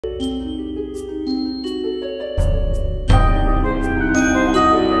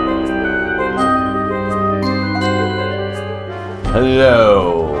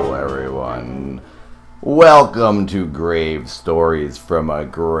Hello, everyone. Welcome to Grave Stories from a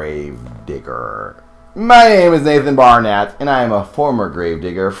Grave Digger. My name is Nathan Barnett, and I am a former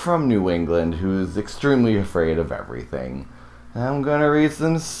gravedigger from New England who is extremely afraid of everything. I'm gonna read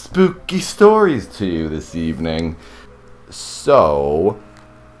some spooky stories to you this evening. So,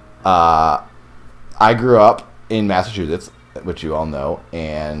 I grew up in Massachusetts, which you all know,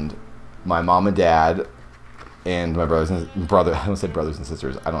 and my mom and dad and my brothers and brother, I almost said brothers and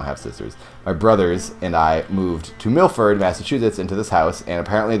sisters, I don't have sisters. My brothers and I moved to Milford, Massachusetts, into this house, and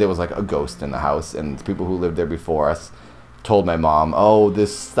apparently there was like a ghost in the house, and the people who lived there before us told my mom, oh,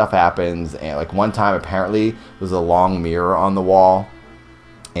 this stuff happens. And like one time apparently there was a long mirror on the wall,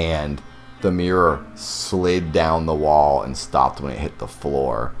 and the mirror slid down the wall and stopped when it hit the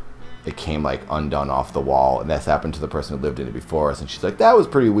floor. It came like undone off the wall, and that's happened to the person who lived in it before us. And she's like, that was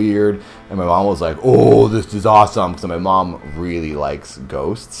pretty weird. And my mom was like, oh, this is awesome, because my mom really likes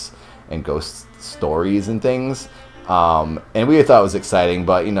ghosts and ghost stories and things. And we thought it was exciting,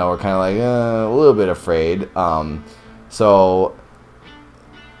 but you know, we're kind of like a little bit afraid. So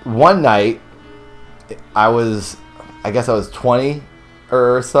one night, I guess I was 20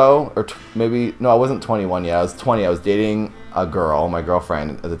 or so, or maybe, no, I wasn't 21 yet. I was 20. I was dating a girl, my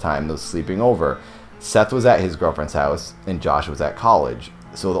girlfriend at the time, that was sleeping over. Seth was at his girlfriend's house, and Josh was at college.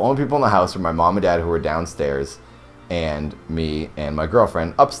 So the only people in the house were my mom and dad, who were downstairs, and me and my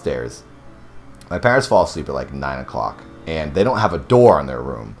girlfriend upstairs. My parents fall asleep at like 9 o'clock, and they don't have a door in their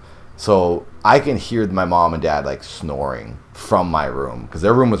room. So I can hear my mom and dad like snoring from my room, because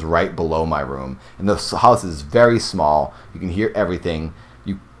their room was right below my room. And the house is very small. You can hear everything.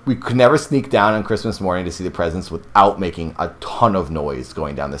 We could never sneak down on Christmas morning to see the presents without making a ton of noise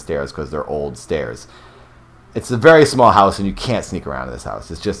going down the stairs, because they're old stairs. It's a very small house, and you can't sneak around in this house.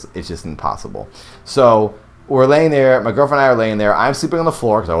 It's just impossible. So we're laying there. My girlfriend and I are laying there. I'm sleeping on the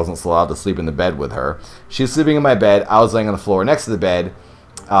floor because I wasn't allowed to sleep in the bed with her. She's sleeping in my bed. I was laying on the floor next to the bed.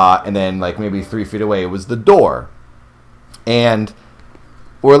 And then like maybe 3 feet away was the door. And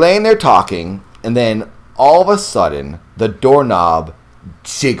we're laying there talking, and then all of a sudden the doorknob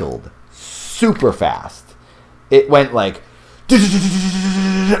jiggled super fast. It went like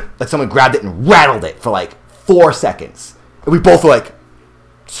someone grabbed it and rattled it for like 4 seconds. And we both were like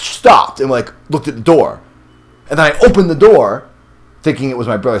stopped and like looked at the door. And then I opened the door thinking it was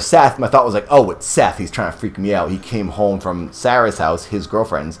my brother Seth. My thought was like, oh, it's Seth. He's trying to freak me out. He came home from Sarah's house, his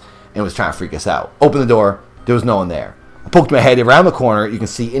girlfriend's, and was trying to freak us out. Opened the door. There was no one there. I poked my head around the corner. You can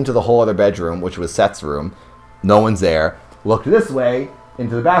see into the whole other bedroom, which was Seth's room. No one's there. Looked this way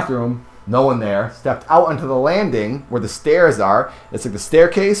into the bathroom. No one there. Stepped out onto the landing where the stairs are. It's like the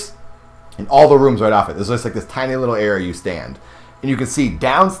staircase and all the rooms right off it. There's just like this tiny little area you stand. And you can see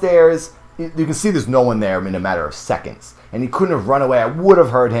downstairs. You can see there's no one there in a matter of seconds. And he couldn't have run away. I would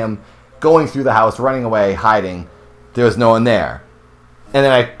have heard him going through the house, running away, hiding. There was no one there. And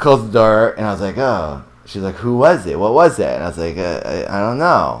then I closed the door, and I was like, oh. She's like, who was it? What was it? And I was like, I don't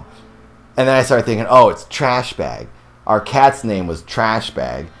know. And then I started thinking, oh, it's Trash Bag. Our cat's name was Trash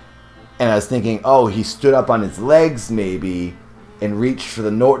Bag. And I was thinking, oh, he stood up on his legs maybe and reached for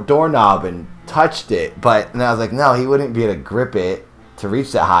the doorknob and touched it. But and I was like, no, he wouldn't be able to grip it to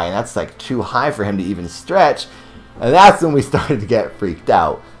reach that high. And that's like too high for him to even stretch. And that's when we started to get freaked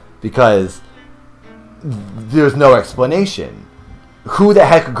out, because there's no explanation. Who the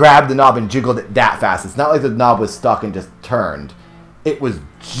heck grabbed the knob and jiggled it that fast? It's not like the knob was stuck and just turned. It was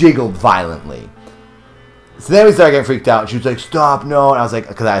jiggled violently. So then we started getting freaked out. And she was like, stop, no. And I was like,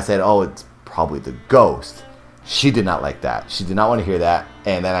 because I said, oh, it's probably the ghost. She did not like that. She did not want to hear that.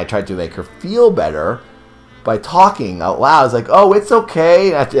 And then I tried to make her feel better by talking out loud. I was like, oh, it's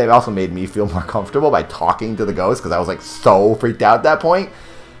okay. And it also made me feel more comfortable by talking to the ghost, because I was like so freaked out at that point.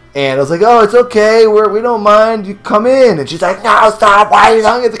 And I was like, oh, it's okay. We don't mind. You come in. And she's like, no, stop. Why are you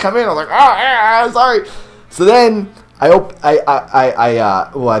telling me to come in? I was like, oh, yeah, sorry. So then I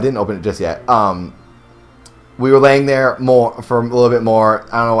didn't open it just yet. We were laying there for a little bit more.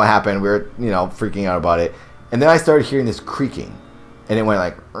 I don't know what happened. We were, freaking out about it. And then I started hearing this creaking. And it went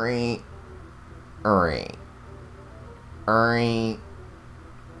like, ring, ring, ring,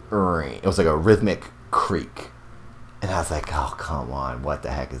 ring. It was like a rhythmic creak. And I was like, oh, come on, what the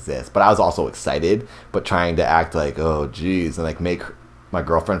heck is this? But I was also excited, but trying to act like, oh, geez, and like make my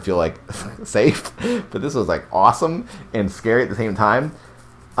girlfriend feel like safe. But this was like awesome and scary at the same time.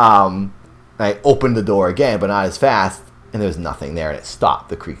 I opened the door again, but not as fast, and there was nothing there, and it stopped.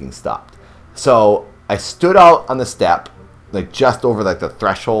 The creaking stopped. So I stood out on the step, like just over like the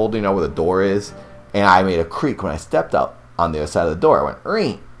threshold, where the door is, and I made a creak when I stepped out on the other side of the door. I went,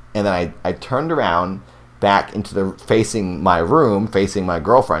 ring, and then I turned around, back into the facing my room, facing my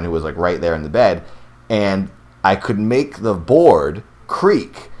girlfriend who was like right there in the bed, and I could make the board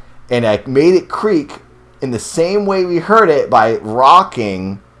creak, and I made it creak in the same way we heard it by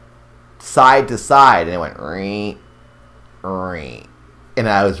rocking side to side, and it went ring, ring. And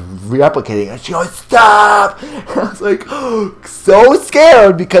I was replicating, and she goes, "Stop!" And I was like, so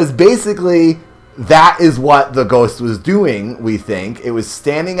scared, because basically that is what the ghost was doing, we think. It was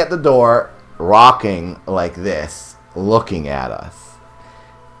standing at the door, rocking like this, looking at us.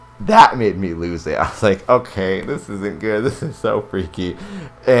 That made me lose it. I was like, okay, this isn't good. This is so freaky.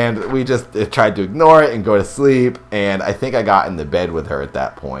 And we just tried to ignore it and go to sleep. And I think I got in the bed with her at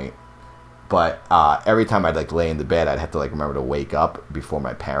that point. But every time I'd like lay in the bed, I'd have to like remember to wake up before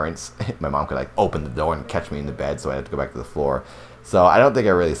my parents. My mom could like open the door and catch me in the bed, so I had to go back to the floor. So I don't think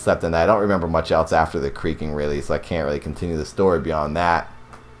I really slept in that. I don't remember much else after the creaking, really, so I can't really continue the story beyond that.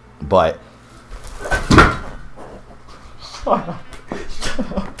 But shut up.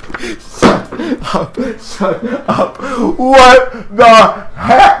 Shut up. Shut up. What the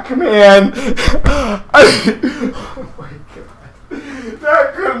heck, man? Oh my god.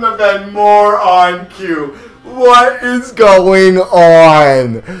 That couldn't have been more on cue. What is going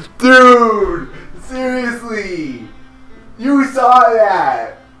on? Dude, seriously. You saw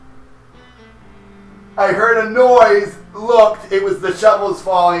that. I heard a noise, looked, it was the shovels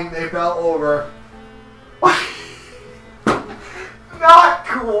falling, they fell over. Not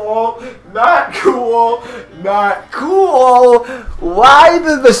cool, not cool, not cool. Why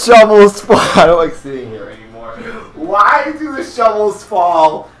did the shovels fall? I don't like sitting here anymore. Why do the shovels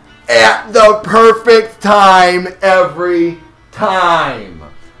fall at the perfect time every time?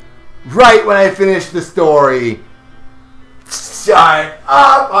 Right when I finish the story. Shut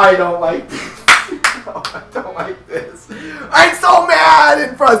up! I don't like this. No, I don't like this. I'm so mad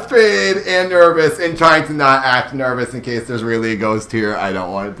and frustrated and nervous, and trying to not act nervous in case there's really a ghost here. I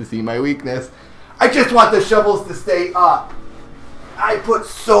don't want it to see my weakness. I just want the shovels to stay up. I put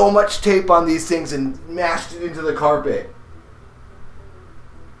so much tape on these things and mashed it into the carpet.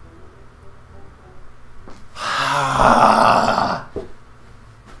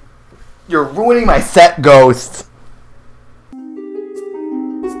 You're ruining my set, ghost.